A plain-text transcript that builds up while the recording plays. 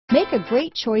Make a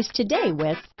great choice today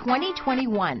with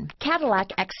 2021 Cadillac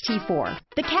XT4.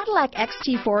 The Cadillac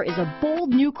XT4 is a bold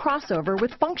new crossover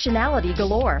with functionality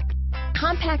galore.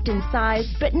 Compact in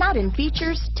size, but not in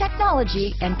features,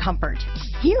 technology, and comfort.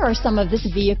 Here are some of this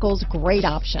vehicle's great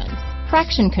options: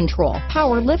 traction control,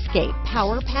 power liftgate,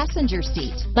 power passenger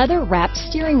seat, leather-wrapped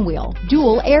steering wheel,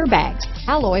 dual airbags,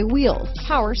 alloy wheels,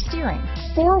 power steering,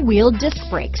 four-wheel disc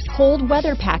brakes, cold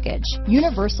weather package,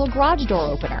 universal garage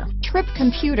door opener, trip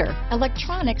computer,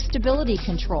 electronic stability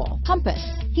control, compass,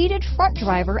 heated front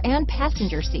driver and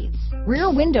passenger seats,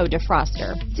 rear window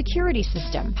defroster, security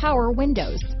system, power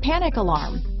windows, panic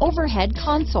alarm, overhead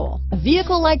console. A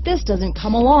vehicle like this doesn't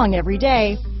come along every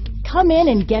day. Come in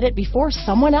and get it before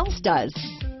someone else does.